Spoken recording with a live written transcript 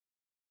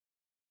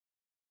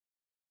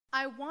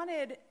I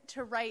wanted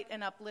to write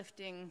an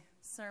uplifting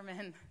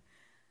sermon.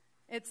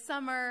 It's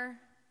summer.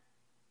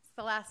 It's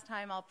the last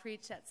time I'll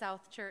preach at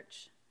South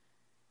Church.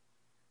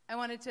 I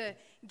wanted to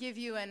give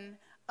you an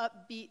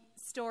upbeat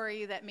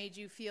story that made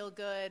you feel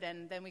good,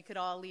 and then we could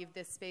all leave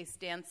this space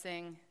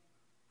dancing.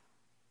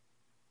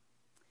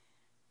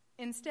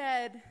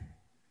 Instead,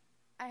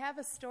 I have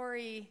a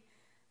story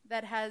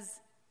that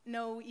has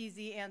no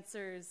easy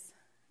answers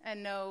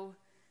and no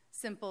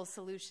simple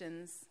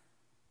solutions.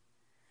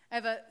 I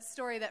have a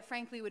story that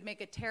frankly would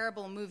make a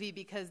terrible movie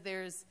because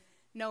there's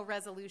no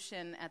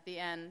resolution at the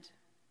end.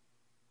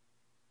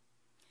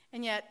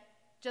 And yet,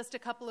 just a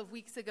couple of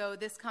weeks ago,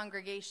 this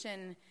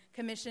congregation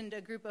commissioned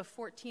a group of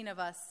 14 of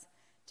us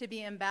to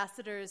be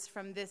ambassadors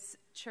from this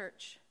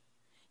church.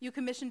 You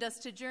commissioned us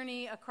to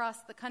journey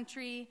across the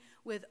country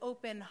with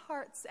open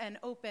hearts and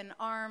open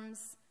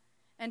arms,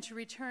 and to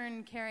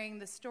return carrying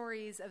the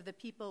stories of the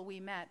people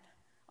we met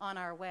on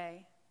our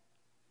way.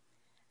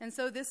 And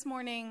so this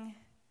morning,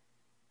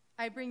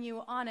 I bring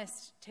you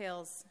honest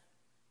tales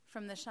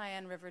from the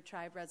Cheyenne River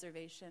Tribe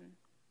Reservation.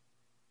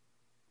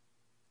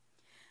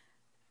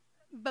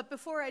 But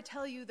before I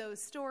tell you those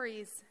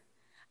stories,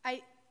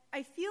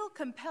 I feel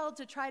compelled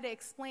to try to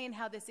explain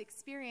how this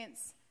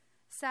experience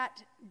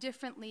sat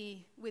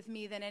differently with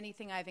me than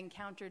anything I've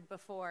encountered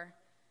before.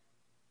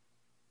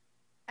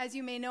 As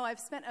you may know, I've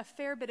spent a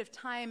fair bit of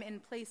time in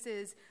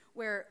places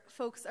where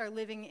folks are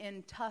living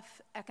in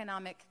tough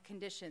economic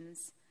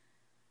conditions,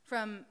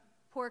 from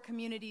poor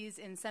communities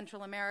in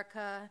Central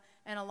America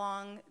and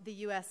along the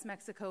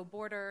U.S.-Mexico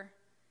border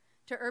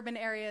to urban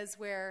areas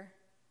where,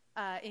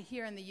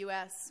 here in the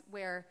U.S.,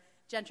 where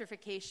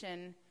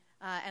gentrification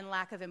and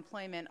lack of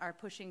employment are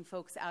pushing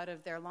folks out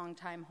of their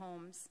longtime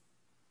homes.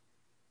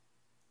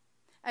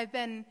 I've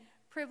been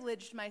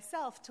privileged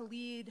myself to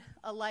lead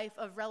a life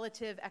of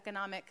relative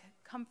economic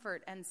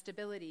comfort and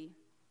stability.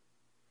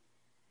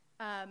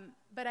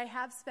 But I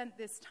have spent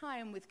this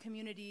time with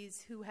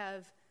communities who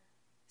have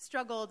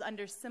struggled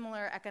under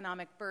similar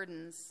economic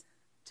burdens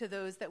to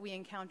those that we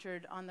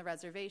encountered on the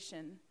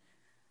reservation.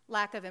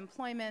 Lack of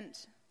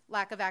employment,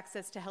 lack of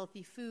access to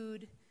healthy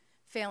food,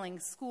 failing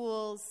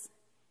schools,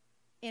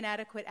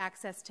 inadequate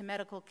access to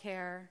medical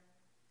care,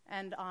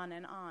 and on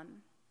and on.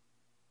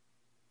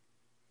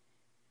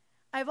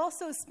 I've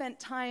also spent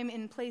time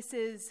in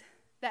places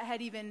that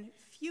had even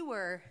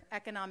fewer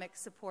economic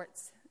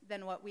supports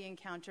than what we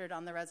encountered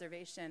on the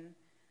reservation.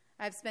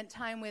 I've spent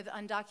time with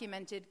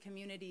undocumented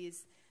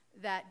communities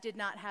that did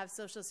not have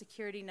Social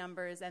Security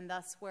numbers and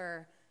thus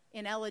were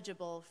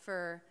ineligible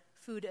for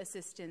food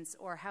assistance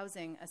or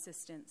housing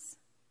assistance.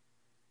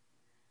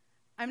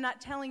 I'm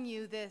not telling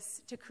you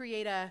this to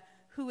create a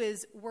who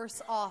is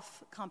worse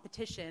off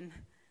competition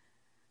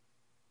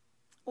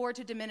or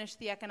to diminish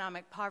the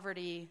economic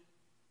poverty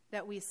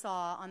that we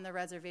saw on the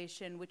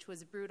reservation, which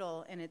was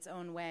brutal in its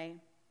own way.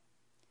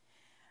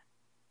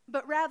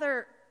 But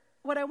rather,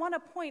 what I want to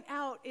point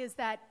out is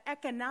that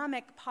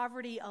economic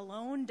poverty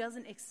alone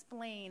doesn't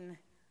explain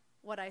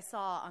what I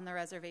saw on the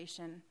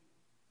reservation.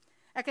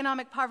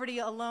 Economic poverty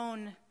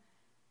alone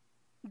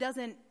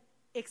doesn't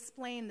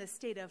explain the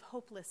state of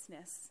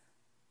hopelessness.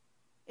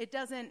 It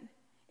doesn't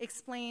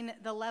explain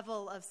the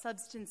level of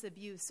substance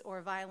abuse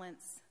or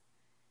violence.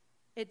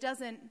 It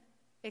doesn't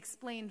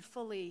explain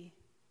fully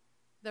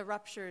the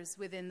ruptures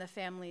within the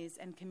families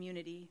and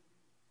community.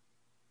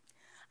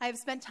 I have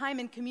spent time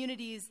in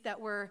communities that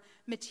were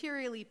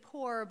materially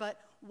poor but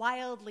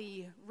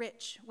wildly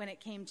rich when it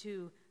came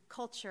to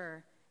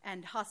culture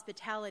and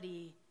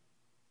hospitality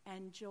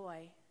and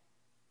joy.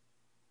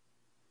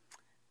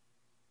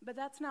 But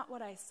that's not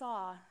what I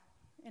saw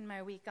in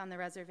my week on the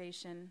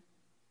reservation.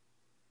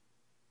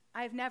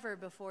 I've never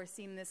before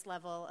seen this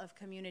level of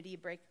community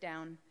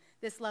breakdown,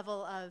 this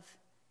level of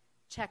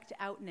checked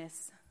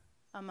outness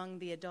among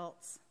the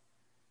adults,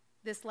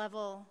 this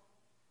level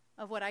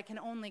of what I can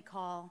only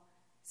call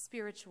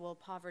spiritual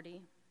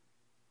poverty.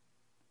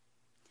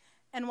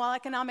 And while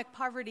economic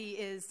poverty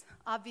is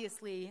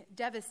obviously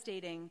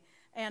devastating,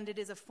 and it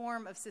is a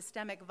form of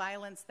systemic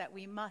violence that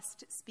we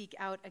must speak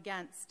out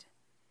against,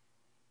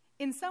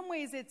 in some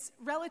ways it's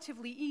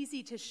relatively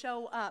easy to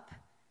show up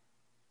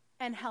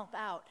and help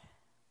out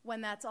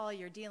when that's all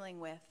you're dealing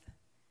with.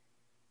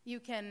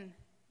 You can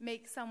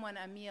make someone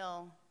a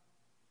meal.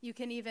 You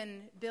can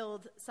even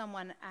build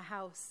someone a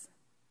house.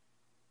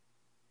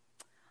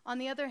 On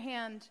the other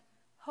hand,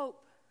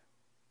 hope,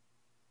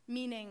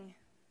 meaning,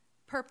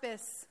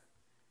 purpose,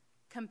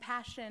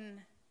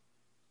 compassion,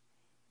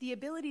 the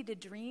ability to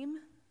dream,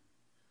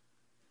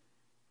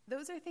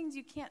 those are things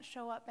you can't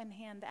show up and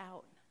hand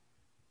out.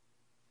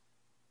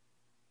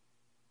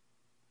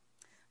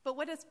 But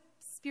what does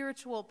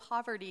spiritual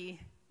poverty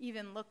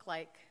even look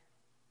like?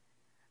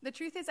 The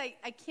truth is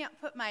I can't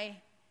put my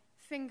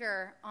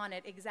finger on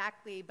it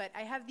exactly, but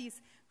I have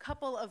these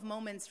couple of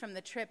moments from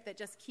the trip that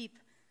just keep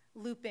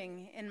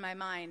looping in my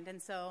mind,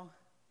 and so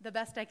the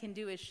best I can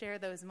do is share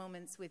those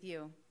moments with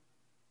you.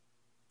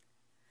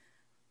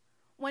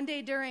 One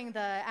day during the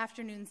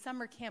afternoon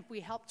summer camp we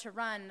helped to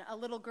run, a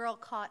little girl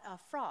caught a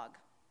frog.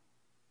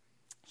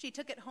 She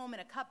took it home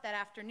in a cup that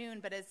afternoon,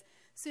 but as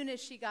soon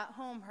as she got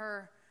home,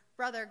 her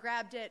brother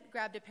grabbed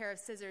a pair of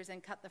scissors,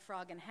 and cut the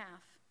frog in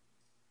half.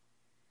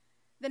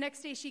 The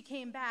next day she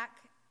came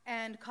back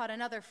and caught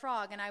another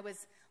frog, and I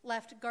was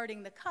left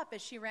guarding the cup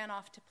as she ran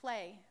off to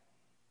play.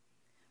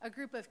 A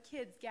group of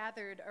kids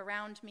gathered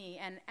around me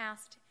and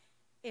asked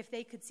if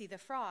they could see the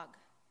frog.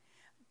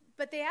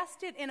 But they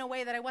asked it in a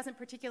way that I wasn't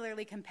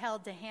particularly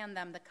compelled to hand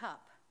them the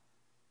cup.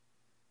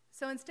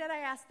 So instead I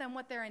asked them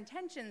what their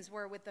intentions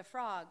were with the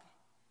frog.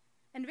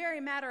 And very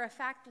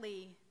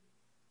matter-of-factly,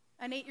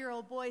 an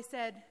 8-year-old boy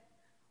said,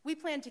 "We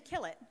plan to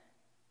kill it."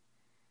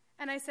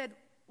 And I said,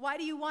 "Why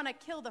do you want to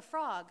kill the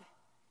frog?"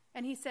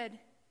 And he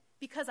said,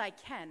 "Because I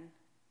can."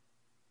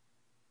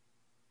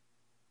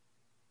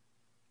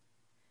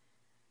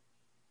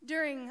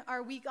 During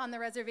our week on the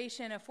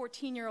reservation, a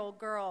 14-year-old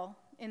girl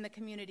in the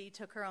community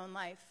took her own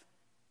life.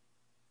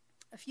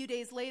 A few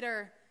days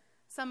later,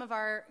 some of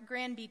our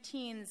Granby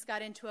teens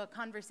got into a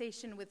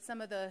conversation with some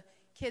of the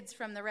kids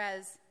from the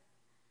res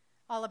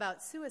all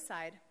about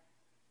suicide.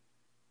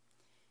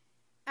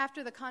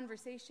 After the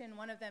conversation,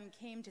 one of them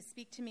came to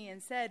speak to me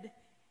and said,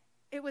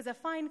 "It was a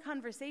fine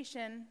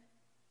conversation,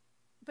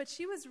 but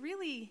she was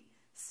really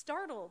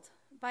startled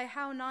by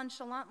how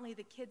nonchalantly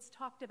the kids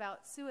talked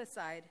about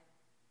suicide.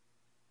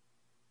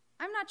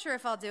 I'm not sure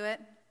if I'll do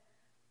it.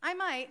 I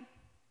might.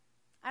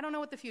 I don't know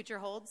what the future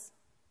holds."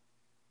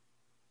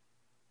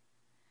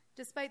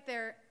 Despite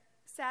their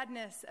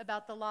sadness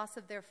about the loss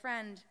of their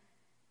friend,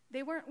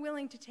 they weren't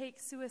willing to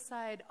take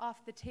suicide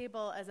off the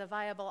table as a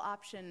viable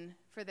option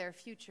for their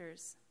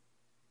futures.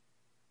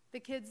 The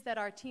kids that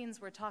our teens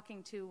were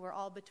talking to were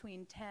all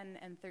between 10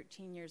 and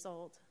 13 years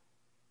old.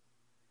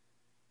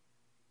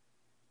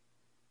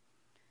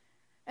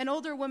 An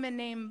older woman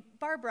named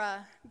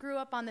Barbara grew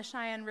up on the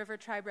Cheyenne River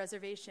Tribe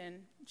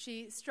Reservation.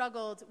 She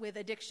struggled with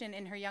addiction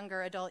in her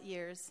younger adult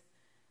years.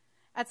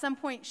 At some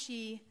point,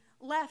 she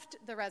left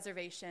the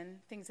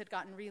reservation. Things had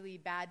gotten really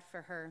bad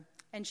for her,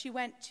 and she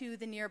went to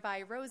the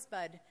nearby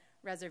Rosebud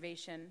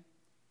Reservation.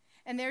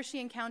 And there she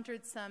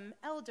encountered some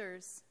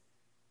elders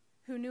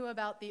who knew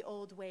about the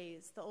old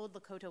ways, the old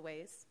Lakota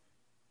ways.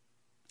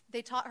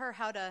 They taught her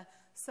how to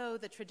sew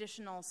the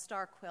traditional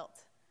star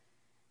quilt.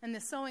 And the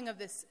sewing of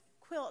this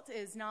quilt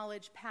is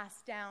knowledge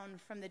passed down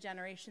from the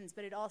generations,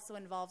 but it also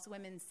involves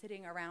women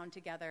sitting around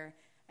together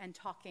and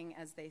talking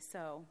as they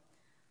sew,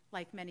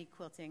 like many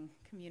quilting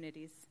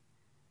communities.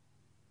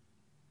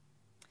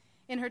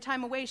 In her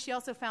time away, she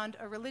also found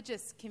a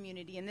religious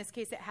community. In this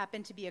case, it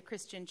happened to be a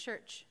Christian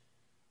church.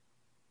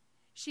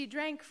 She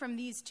drank from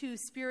these two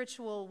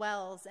spiritual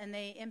wells, and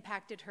they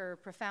impacted her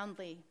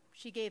profoundly.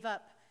 She gave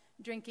up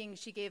drinking.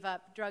 She gave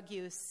up drug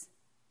use.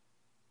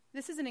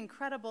 This is an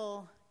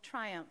incredible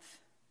triumph,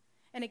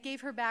 and it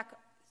gave her back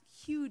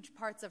huge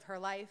parts of her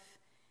life,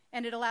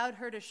 and it allowed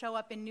her to show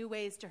up in new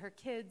ways to her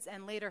kids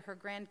and later her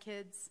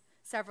grandkids,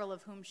 several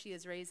of whom she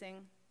is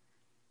raising.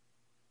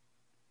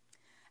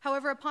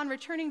 However, upon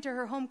returning to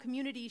her home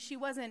community, she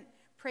wasn't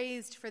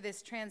praised for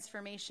this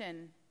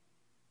transformation.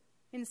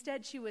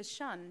 Instead, she was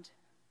shunned.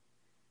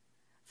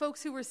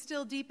 Folks who were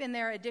still deep in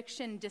their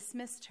addiction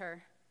dismissed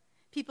her.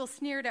 People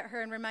sneered at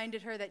her and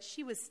reminded her that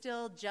she was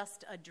still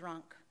just a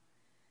drunk.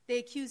 They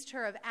accused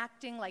her of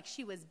acting like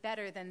she was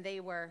better than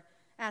they were,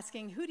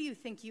 asking, "Who do you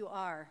think you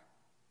are?"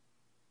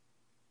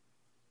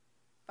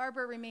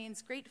 Barbara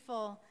remains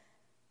grateful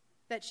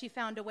that she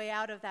found a way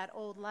out of that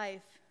old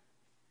life,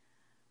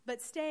 but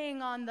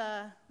staying on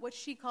what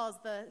she calls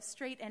the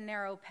straight and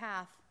narrow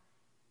path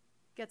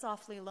gets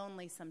awfully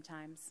lonely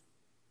sometimes.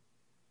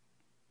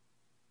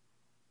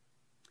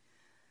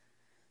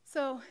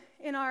 So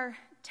in our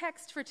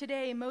text for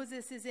today,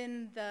 Moses is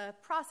in the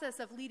process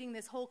of leading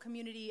this whole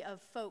community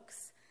of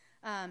folks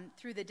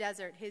through the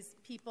desert. His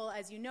people,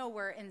 as you know,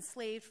 were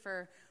enslaved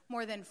for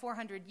more than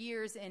 400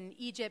 years in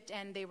Egypt,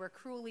 and they were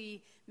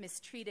cruelly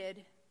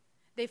mistreated.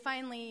 They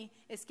finally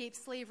escaped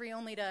slavery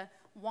only to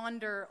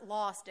wander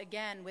lost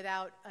again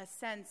without a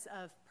sense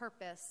of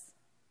purpose.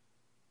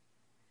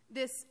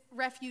 This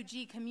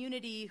refugee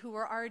community, who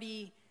were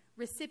already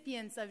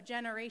recipients of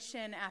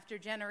generation after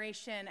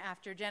generation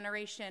after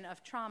generation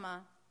of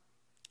trauma,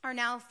 are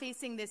now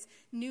facing this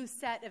new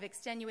set of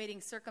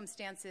extenuating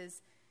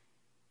circumstances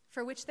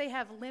for which they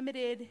have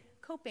limited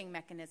coping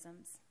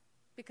mechanisms,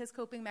 because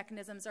coping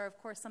mechanisms are, of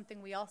course,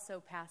 something we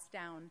also pass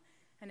down.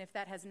 And if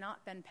that has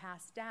not been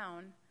passed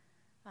down,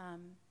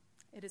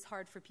 it is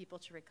hard for people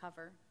to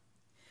recover.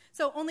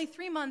 So only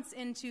 3 months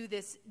into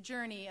this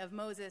journey of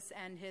Moses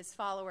and his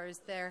followers,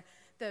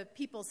 the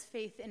people's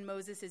faith in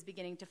Moses is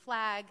beginning to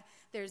flag.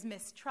 There's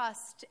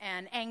mistrust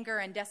and anger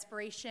and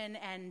desperation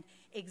and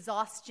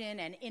exhaustion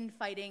and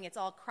infighting. It's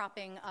all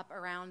cropping up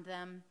around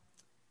them.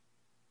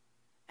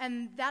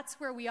 And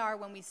that's where we are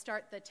when we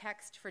start the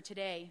text for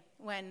today,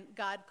 when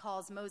God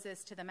calls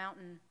Moses to the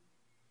mountain.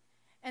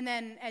 And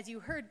then, as you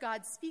heard,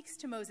 God speaks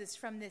to Moses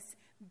from this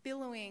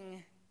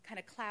billowing kind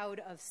of cloud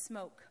of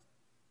smoke.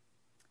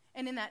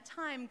 And in that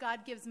time,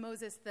 God gives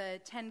Moses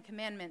the 10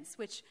 Commandments,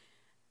 which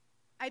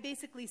I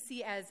basically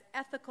see as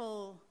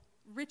ethical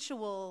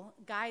ritual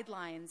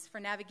guidelines for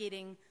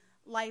navigating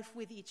life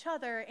with each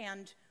other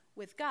and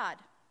with God.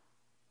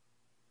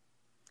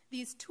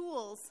 These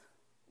tools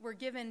were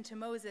given to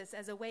Moses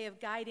as a way of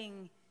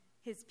guiding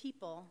his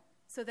people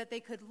so that they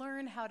could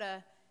learn how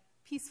to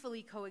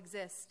peacefully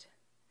coexist.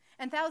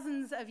 And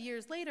thousands of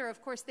years later,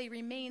 of course, they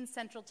remain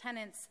central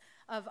tenets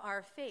of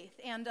our faith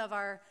and of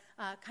our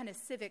kind of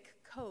civic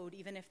code,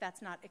 even if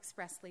that's not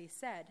expressly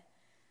said.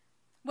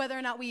 Whether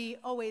or not we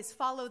always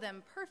follow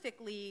them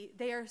perfectly,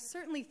 they are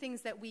certainly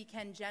things that we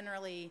can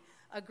generally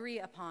agree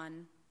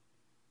upon.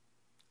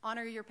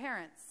 Honor your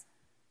parents.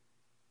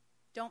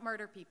 Don't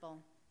murder people.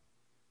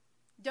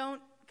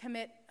 Don't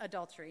commit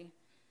adultery.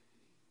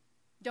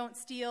 Don't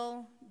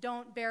steal.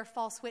 Don't bear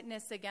false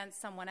witness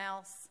against someone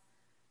else.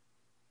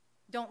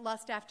 Don't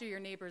lust after your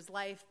neighbor's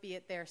life, be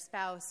it their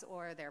spouse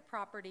or their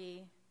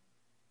property.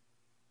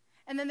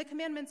 And then the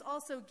commandments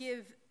also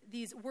give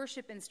these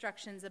worship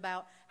instructions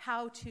about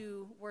how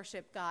to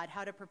worship God,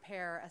 how to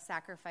prepare a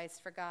sacrifice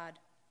for God.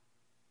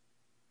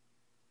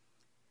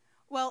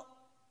 Well,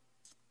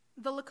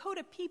 the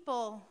Lakota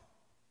people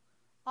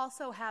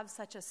also have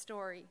such a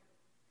story,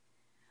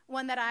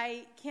 one that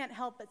I can't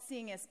help but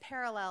seeing as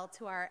parallel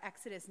to our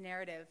Exodus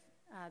narrative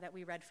that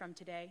we read from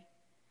today.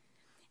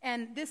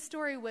 And this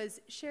story was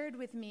shared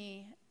with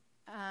me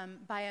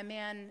by a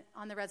man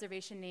on the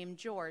reservation named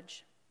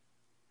George.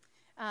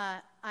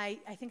 I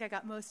think I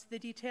got most of the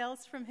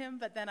details from him,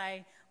 but then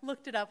I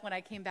looked it up when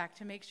I came back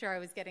to make sure I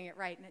was getting it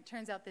right. And it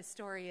turns out this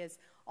story is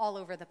all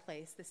over the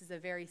place. This is a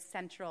very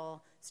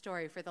central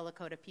story for the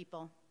Lakota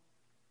people.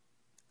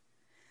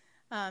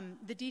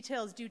 The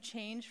details do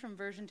change from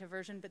version to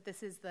version, but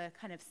this is the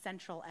kind of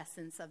central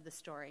essence of the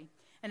story.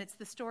 And it's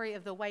the story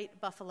of the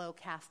white buffalo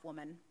calf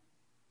woman.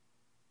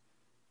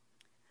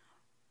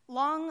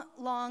 Long,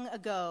 long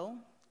ago,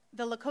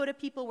 the Lakota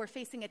people were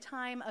facing a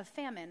time of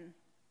famine.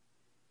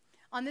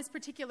 On this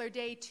particular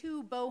day,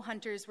 2 bow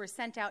hunters were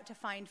sent out to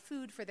find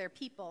food for their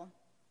people.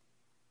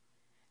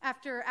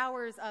 After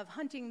hours of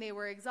hunting, they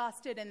were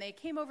exhausted, and they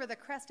came over the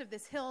crest of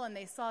this hill, and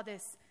they saw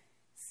this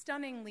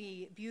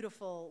stunningly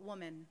beautiful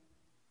woman.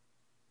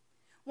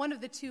 One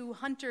of the 2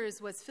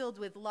 hunters was filled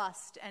with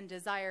lust and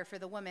desire for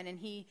the woman, and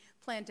he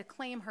planned to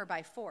claim her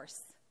by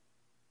force.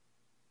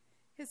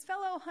 His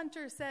fellow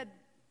hunter said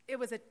it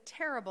was a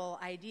terrible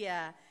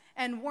idea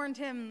and warned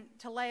him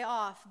to lay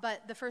off,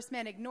 but the first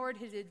man ignored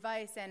his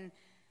advice and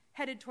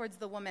headed towards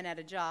the woman at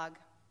a jog.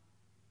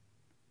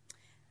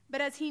 But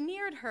as he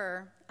neared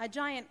her, a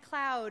giant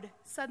cloud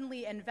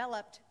suddenly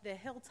enveloped the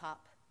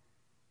hilltop.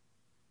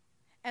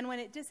 And when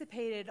it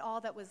dissipated,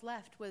 all that was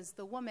left was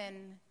the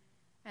woman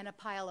and a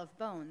pile of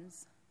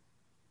bones.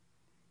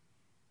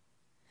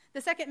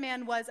 The second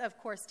man was, of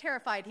course,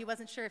 terrified. He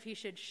wasn't sure if he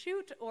should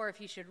shoot or if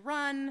he should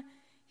run.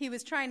 He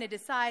was trying to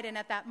decide, and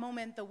at that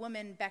moment, the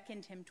woman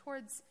beckoned him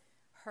towards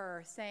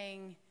her,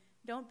 saying,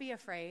 "Don't be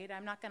afraid,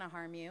 I'm not going to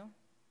harm you."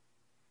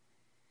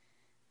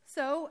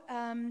 So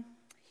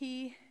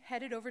he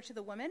headed over to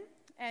the woman,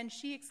 and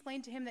she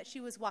explained to him that she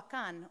was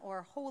Wakan,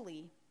 or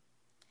holy,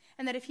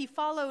 and that if he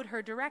followed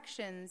her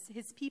directions,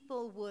 his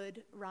people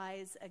would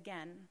rise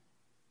again.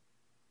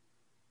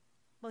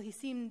 Well,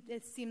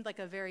 it seemed like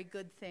a very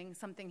good thing,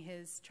 something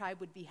his tribe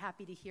would be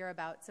happy to hear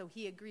about, so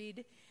he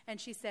agreed, and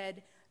she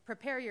said,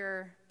 "Prepare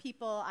your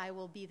people, I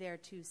will be there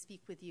to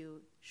speak with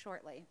you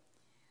shortly."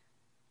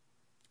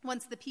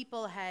 Once the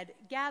people had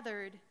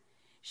gathered,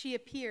 she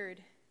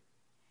appeared,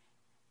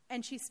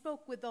 and she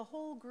spoke with the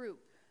whole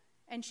group,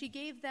 and she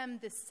gave them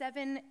the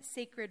 7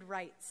 sacred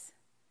rites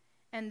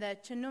and the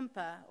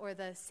chanumpa, or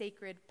the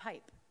sacred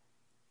pipe.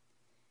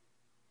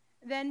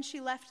 Then she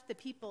left the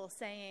people,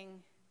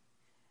 saying,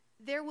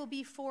 "There will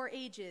be 4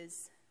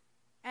 ages,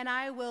 and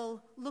I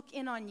will look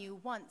in on you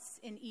once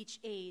in each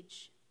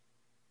age.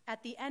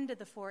 At the end of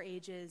the 4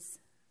 ages,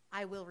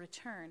 I will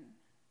return."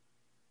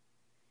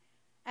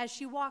 As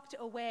she walked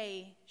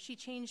away, she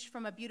changed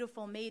from a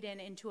beautiful maiden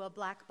into a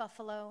black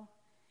buffalo,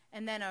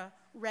 and then a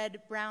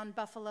red-brown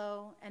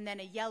buffalo, and then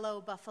a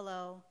yellow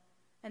buffalo,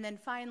 and then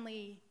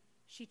finally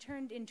she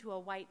turned into a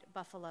white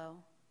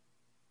buffalo,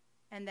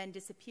 and then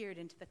disappeared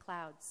into the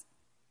clouds.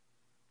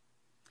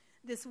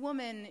 This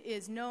woman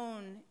is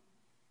known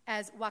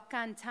as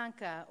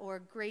Wakantanka, or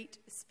Great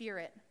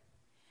Spirit,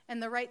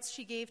 and the rites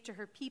she gave to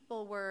her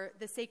people were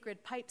the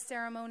sacred pipe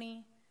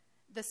ceremony,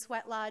 the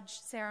sweat lodge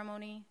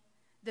ceremony,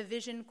 the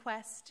vision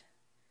quest,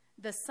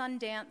 the sun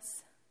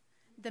dance,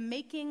 the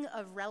making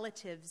of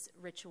relatives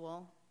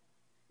ritual,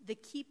 the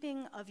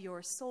keeping of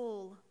your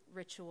soul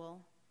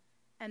ritual,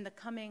 and the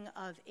coming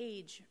of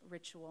age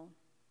ritual.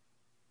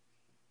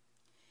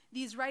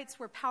 These rites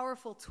were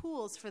powerful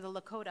tools for the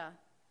Lakota.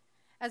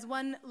 As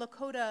one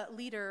Lakota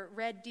leader,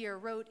 Red Deer,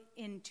 wrote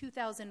in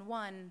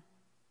 2001,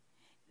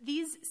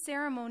 "These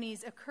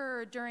ceremonies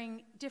occur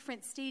during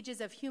different stages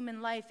of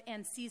human life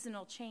and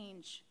seasonal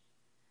change.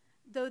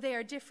 Though they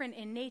are different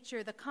in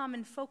nature, the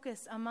common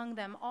focus among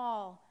them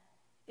all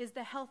is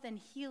the health and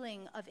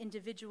healing of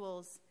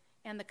individuals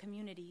and the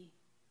community.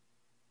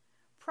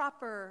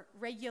 Proper,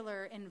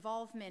 regular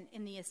involvement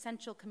in the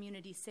essential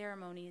community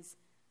ceremonies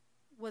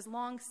was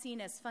long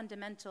seen as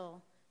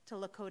fundamental to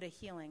Lakota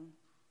healing.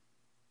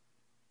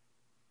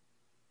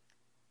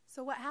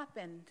 So what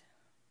happened?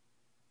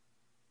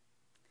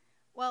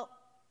 Well,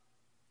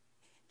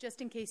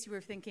 just in case you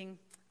were thinking,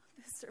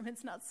 this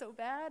sermon's not so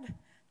bad.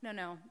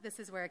 No, this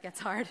is where it gets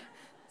hard.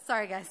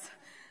 Sorry, guys.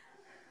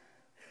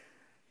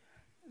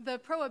 The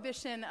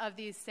prohibition of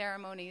these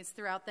ceremonies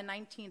throughout the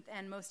 19th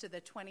and most of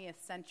the 20th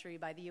century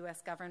by the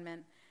U.S.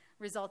 government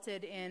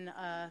resulted in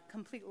a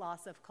complete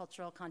loss of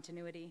cultural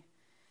continuity.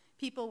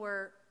 People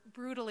were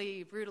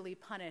brutally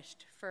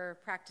punished for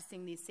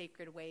practicing these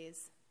sacred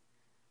ways.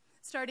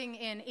 Starting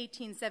in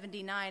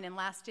 1879 and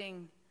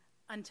lasting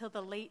until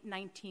the late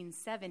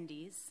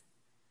 1970s,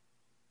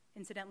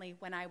 incidentally,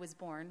 when I was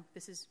born,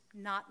 this is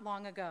not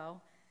long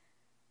ago,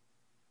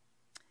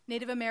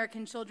 Native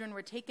American children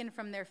were taken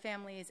from their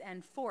families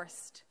and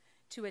forced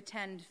to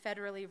attend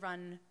federally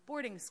run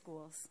boarding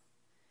schools.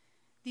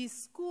 These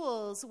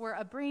schools were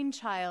a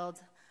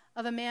brainchild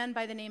of a man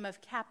by the name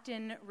of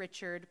Captain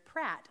Richard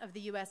Pratt of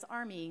the U.S.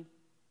 Army,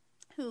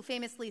 who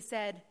famously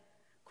said,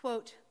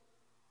 quote,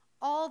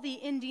 "All the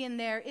Indian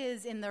there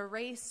is in the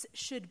race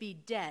should be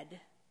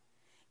dead.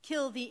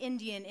 Kill the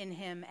Indian in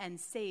him and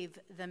save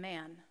the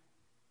man."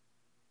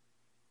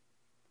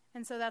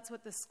 And so that's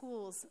what the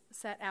schools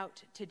set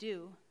out to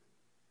do.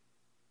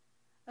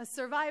 A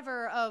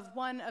survivor of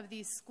one of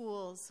these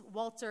schools,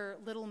 Walter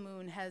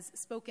Littlemoon, has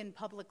spoken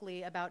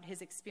publicly about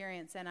his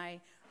experience, and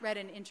I read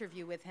an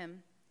interview with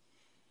him.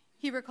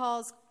 He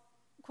recalls,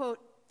 quote,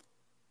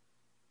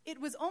 "It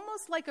was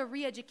almost like a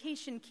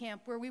re-education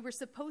camp where we were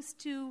supposed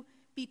to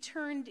be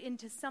turned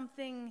into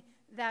something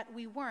that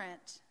we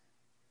weren't.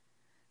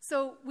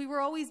 So we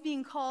were always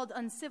being called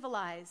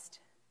uncivilized.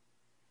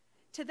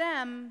 To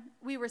them,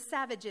 we were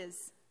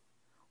savages.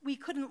 We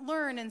couldn't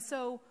learn, and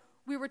so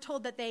we were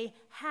told that they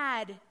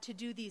had to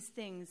do these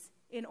things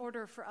in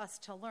order for us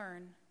to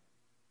learn."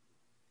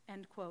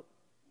 End quote.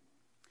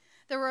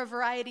 There were a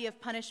variety of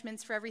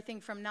punishments for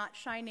everything from not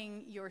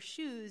shining your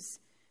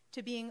shoes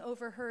to being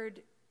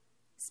overheard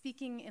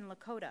speaking in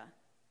Lakota.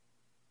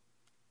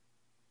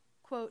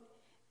 Quote,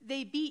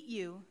 "They beat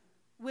you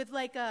with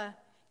like a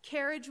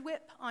carriage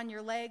whip on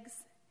your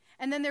legs,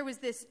 and then there was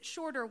this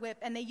shorter whip,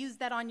 and they used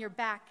that on your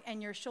back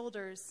and your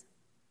shoulders.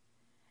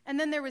 And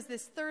then there was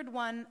this third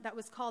one that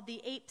was called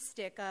the ape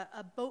stick,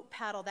 a boat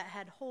paddle that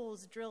had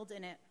holes drilled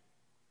in it."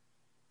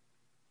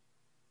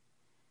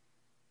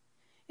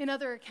 In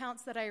other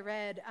accounts that I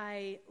read,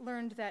 I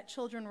learned that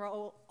children were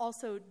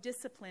also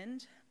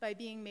disciplined by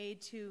being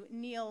made to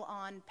kneel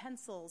on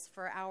pencils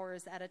for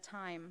hours at a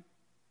time.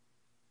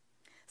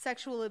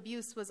 Sexual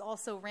abuse was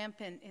also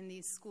rampant in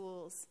these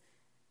schools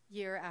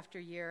year after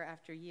year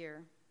after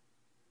year.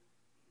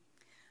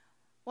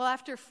 Well,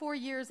 after 4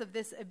 years of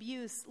this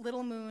abuse,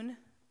 Littlemoon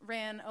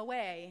ran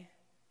away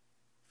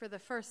for the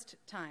first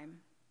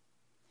time.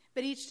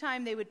 But each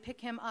time they would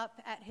pick him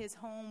up at his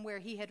home where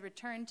he had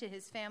returned to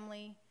his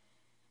family,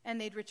 and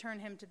they'd return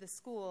him to the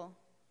school.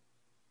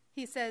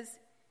 He says,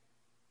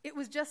 "It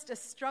was just a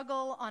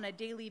struggle on a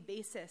daily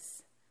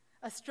basis,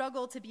 a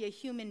struggle to be a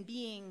human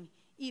being,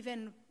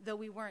 even though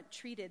we weren't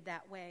treated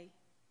that way."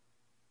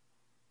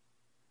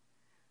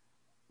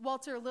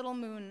 Walter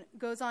Littlemoon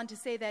goes on to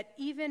say that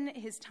even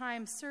his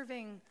time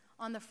serving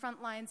on the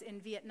front lines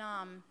in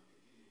Vietnam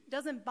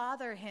doesn't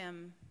bother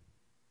him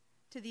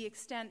to the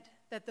extent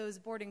that those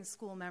boarding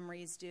school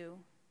memories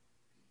do.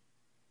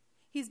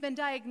 He's been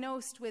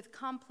diagnosed with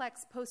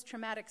complex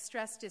post-traumatic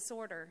stress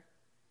disorder.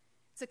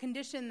 It's a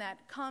condition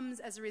that comes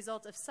as a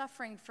result of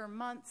suffering for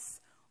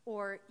months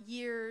or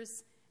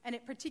years, and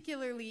it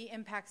particularly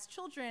impacts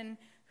children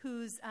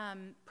whose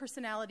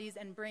personalities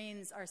and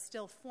brains are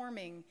still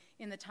forming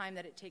in the time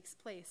that it takes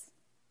place.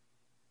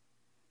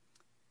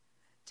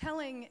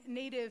 Telling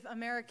Native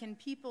American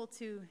people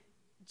to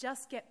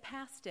just get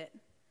past it,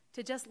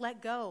 to just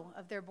let go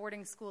of their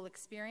boarding school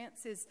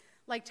experience, is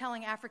like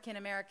telling African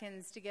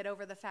Americans to get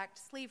over the fact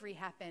slavery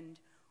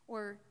happened,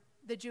 or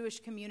the Jewish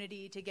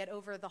community to get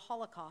over the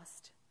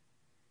Holocaust.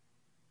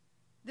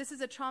 This is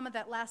a trauma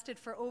that lasted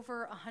for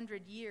over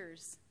 100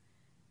 years,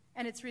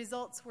 and its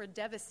results were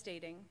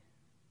devastating.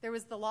 There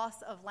was the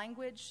loss of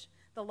language,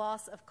 the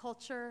loss of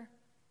culture,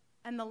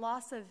 and the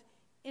loss of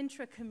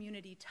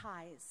intra-community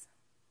ties.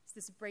 It's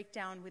this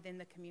breakdown within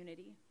the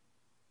community.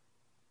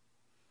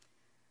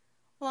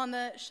 Well, on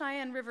the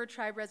Cheyenne River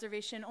Tribe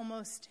Reservation,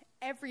 almost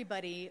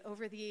everybody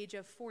over the age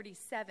of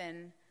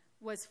 47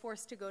 was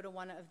forced to go to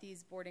one of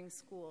these boarding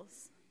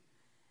schools.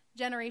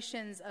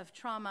 Generations of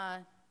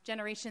trauma,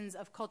 generations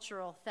of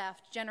cultural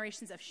theft,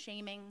 generations of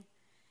shaming,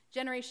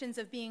 generations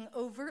of being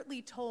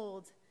overtly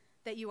told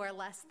that you are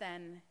less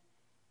than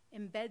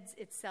embeds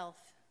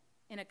itself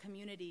in a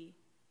community,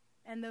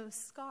 and those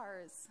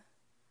scars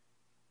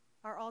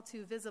are all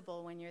too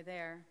visible when you're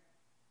there.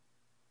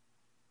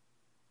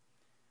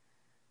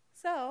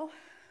 So,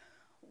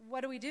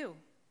 what do?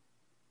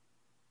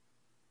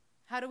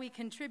 How do we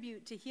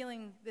contribute to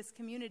healing this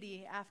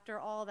community after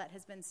all that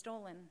has been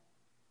stolen?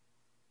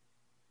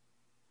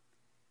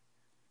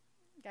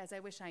 Guys, I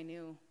wish I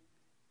knew.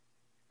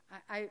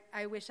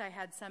 I wish I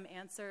had some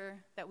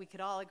answer that we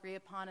could all agree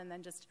upon and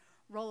then just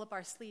roll up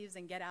our sleeves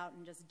and get out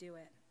and just do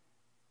it.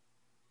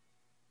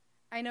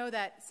 I know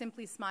that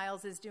Simply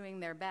Smiles is doing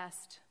their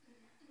best.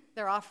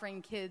 They're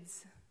offering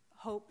kids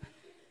hope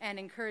and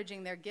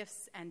encouraging their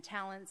gifts and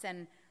talents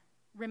and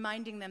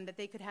reminding them that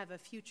they could have a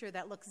future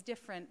that looks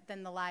different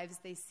than the lives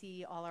they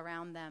see all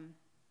around them.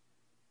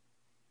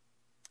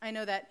 I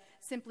know that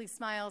Simply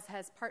Smiles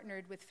has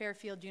partnered with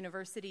Fairfield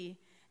University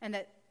and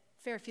that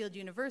Fairfield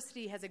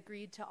University has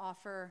agreed to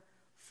offer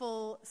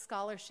full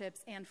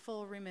scholarships and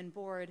full room and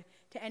board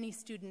to any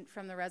student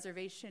from the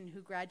reservation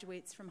who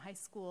graduates from high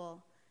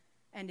school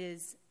and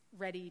is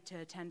ready to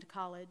attend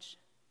college.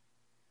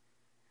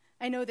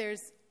 I know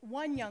there's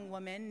one young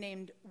woman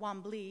named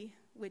Wambli,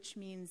 which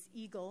means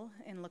eagle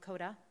in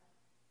Lakota.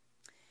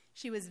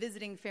 She was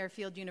visiting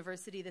Fairfield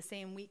University the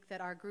same week that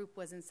our group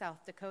was in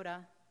South Dakota.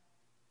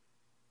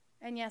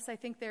 And yes, I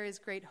think there is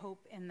great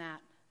hope in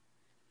that.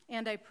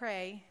 And I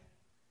pray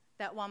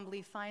that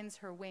Wambli finds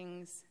her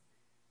wings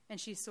and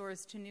she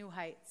soars to new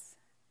heights,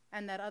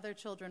 and that other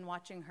children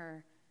watching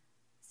her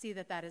see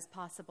that that is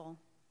possible.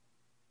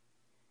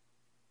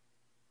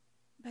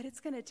 But it's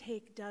going to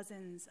take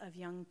dozens of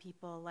young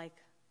people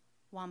like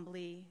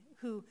Wambli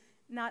who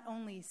not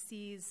only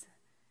sees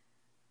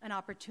an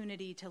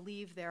opportunity to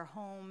leave their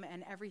home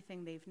and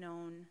everything they've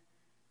known,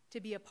 to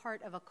be a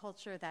part of a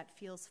culture that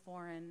feels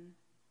foreign,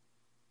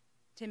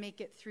 to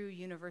make it through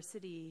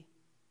university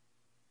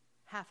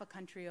half a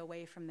country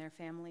away from their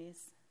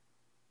families.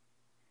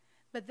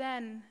 But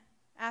then,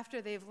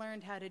 after they've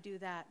learned how to do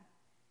that,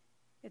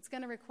 it's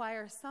going to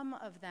require some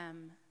of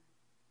them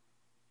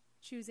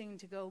choosing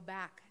to go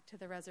back to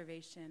the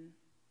reservation,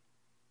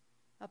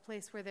 a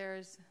place where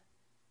there's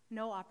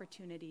no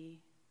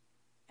opportunity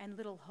and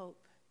little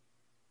hope.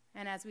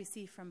 And as we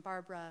see from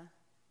Barbara,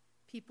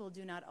 people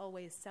do not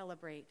always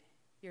celebrate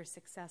your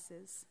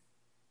successes.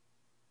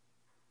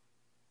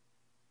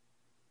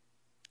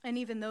 And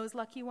even those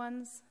lucky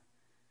ones,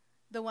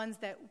 the ones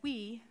that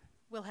we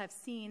will have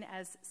seen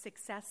as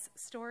success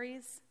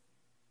stories,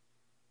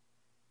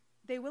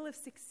 they will have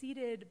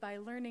succeeded by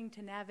learning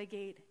to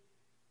navigate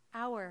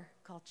our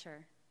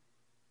culture.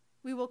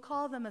 We will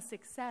call them a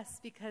success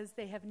because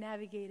they have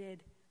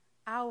navigated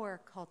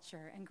our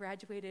culture and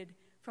graduated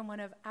from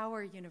one of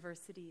our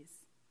universities.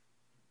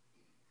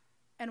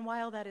 And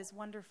while that is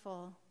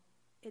wonderful,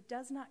 it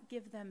does not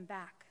give them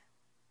back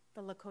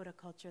the Lakota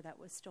culture that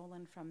was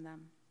stolen from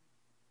them.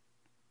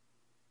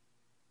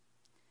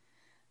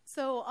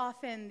 So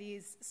often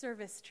these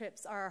service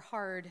trips are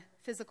hard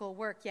physical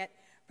work, yet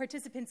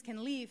participants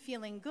can leave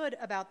feeling good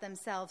about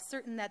themselves,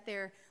 certain that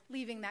they're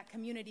leaving that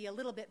community a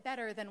little bit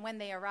better than when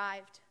they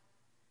arrived.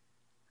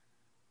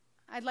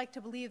 I'd like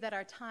to believe that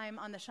our time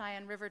on the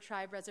Cheyenne River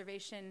Tribe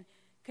Reservation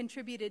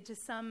contributed to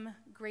some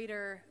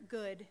greater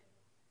good.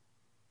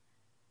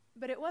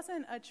 But it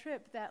wasn't a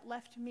trip that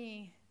left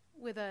me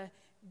with a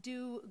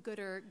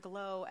do-gooder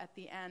glow at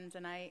the end,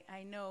 and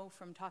I know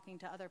from talking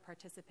to other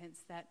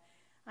participants that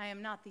I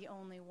am not the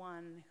only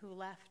one who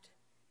left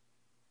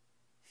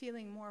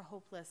feeling more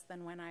hopeless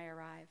than when I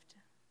arrived.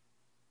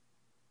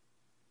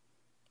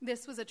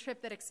 This was a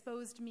trip that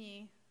exposed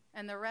me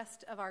and the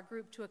rest of our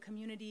group to a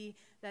community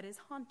that is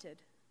haunted.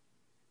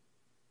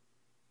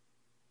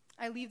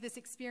 I leave this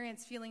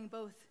experience feeling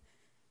both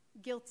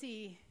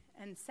guilty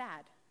and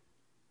sad.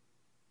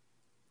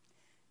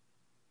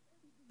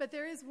 But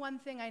there is one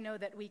thing I know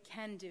that we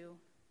can do.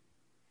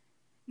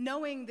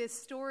 Knowing this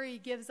story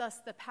gives us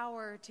the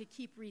power to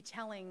keep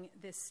retelling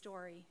this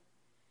story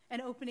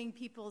and opening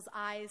people's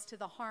eyes to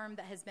the harm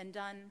that has been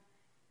done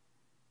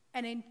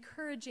and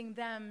encouraging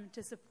them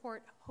to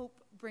support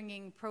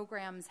hope-bringing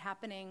programs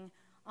happening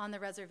on the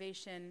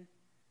reservation,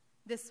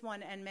 this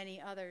one and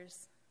many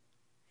others.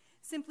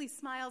 Simply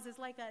Smiles is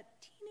like a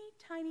teeny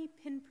tiny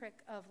pinprick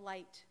of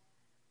light,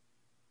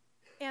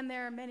 and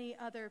there are many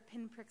other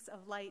pinpricks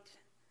of light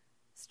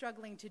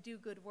struggling to do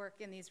good work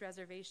in these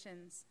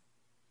reservations,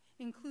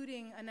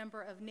 including a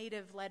number of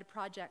Native-led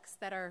projects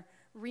that are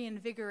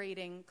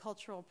reinvigorating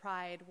cultural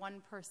pride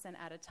one person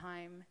at a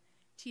time,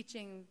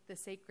 teaching the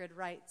sacred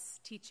rites,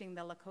 teaching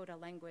the Lakota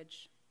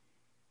language.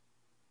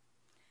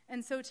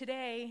 And so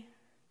today,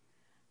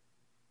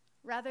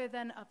 rather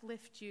than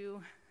uplift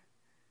you,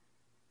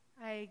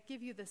 I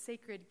give you the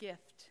sacred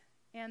gift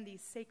and the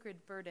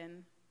sacred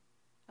burden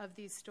of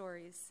these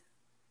stories,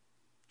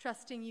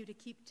 trusting you to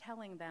keep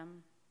telling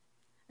them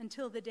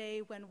until the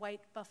day when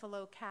white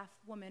buffalo calf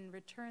woman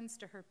returns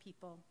to her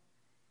people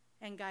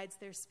and guides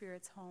their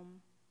spirits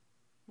home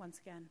once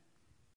again.